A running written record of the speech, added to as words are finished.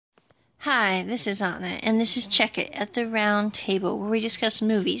Hi, this is Anna, and this is Check It at the Round Table, where we discuss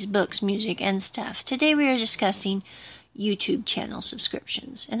movies, books, music, and stuff. Today we are discussing YouTube channel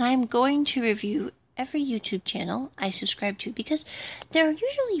subscriptions, and I'm going to review every YouTube channel I subscribe to because they're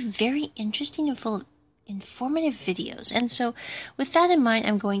usually very interesting and full of informative videos. And so with that in mind,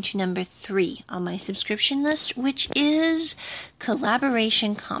 I'm going to number 3 on my subscription list, which is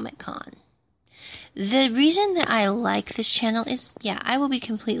Collaboration Comic Con. The reason that I like this channel is, I will be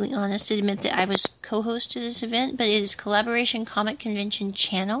completely honest to admit that I was co-host to this event, but it is Collaboration Comic Convention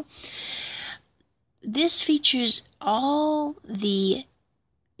channel. This features all the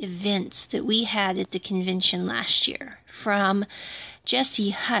events that we had at the convention last year, from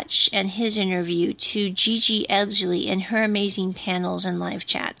Jesse Hutch and his interview, to Gigi Edgley and her amazing panels and live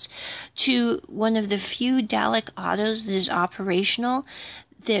chats, to one of the few Dalek Autos that is operational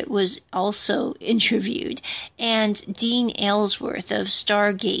that was also interviewed, and Dean Aylesworth of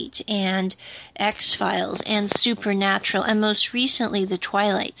Stargate and X-Files and Supernatural, and most recently the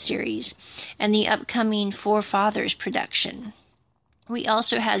Twilight series and the upcoming Four Fathers production. We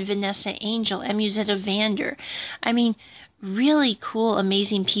also had Vanessa Angel and Musetta Vander. I mean, really cool,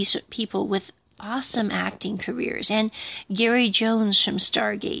 amazing people with awesome acting careers, and Gary Jones from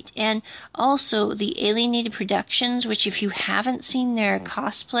Stargate, and also the Alienated Productions, which if you haven't seen their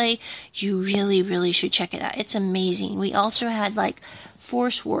cosplay, you really should check it out. It's amazing. We also had like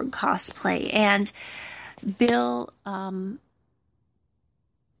Force Ward cosplay, and Bill,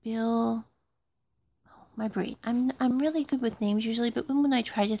 my brain. I'm really good with names usually, but when I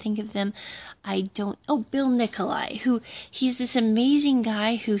try to think of them, I don't. Oh, Bill Nikolai, he's this amazing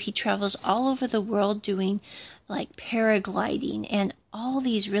guy who he travels all over the world doing like paragliding and all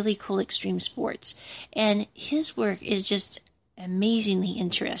these really cool extreme sports. And his work is just amazingly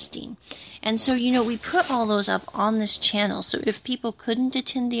interesting. And so, we put all those up on this channel. So if people couldn't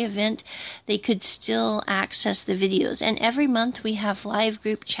attend the event, they could still access the videos. And every month we have live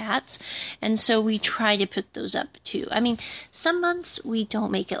group chats. And so we try to put those up too. I mean, some months we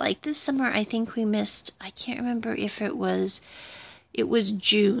don't make it. Like this summer, I think we missed, I can't remember if it was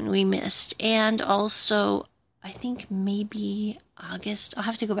June we missed. And also, I think maybe August. I'll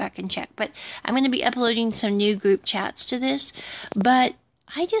have to go back and check. But I'm going to be uploading some new group chats to this. But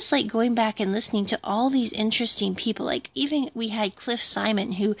I just like going back and listening to all these interesting people. Like even we had Cliff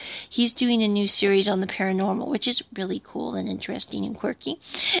Simon, who he's doing a new series on the paranormal, which is really cool and interesting and quirky.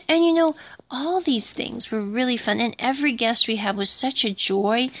 And all these things were really fun. And every guest we had was such a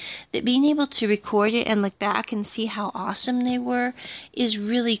joy that being able to record it and look back and see how awesome they were is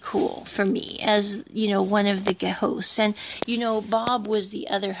really cool for me as, one of the hosts. And, Bob was the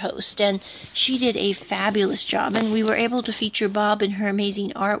other host, and she did a fabulous job. And we were able to feature Bob in her amazing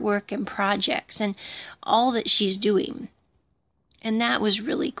artwork and projects and all that she's doing. And that was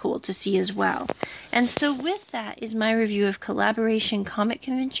really cool to see as well. And so with that is my review of Collaboration Comic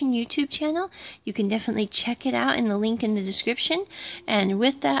Convention YouTube channel. You can definitely check it out in the link in the description. And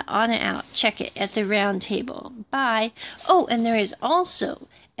with that, on and out. Check it at the round table. Bye. Oh, and there is also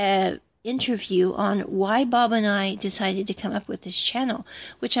a interview on why Bob and I decided to come up with this channel,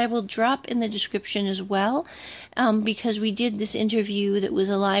 which I will drop in the description as well, because we did this interview that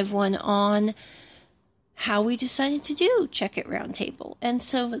was a live one on how we decided to do Check It Roundtable. And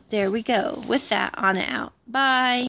so there we go. With that, on and out. Bye.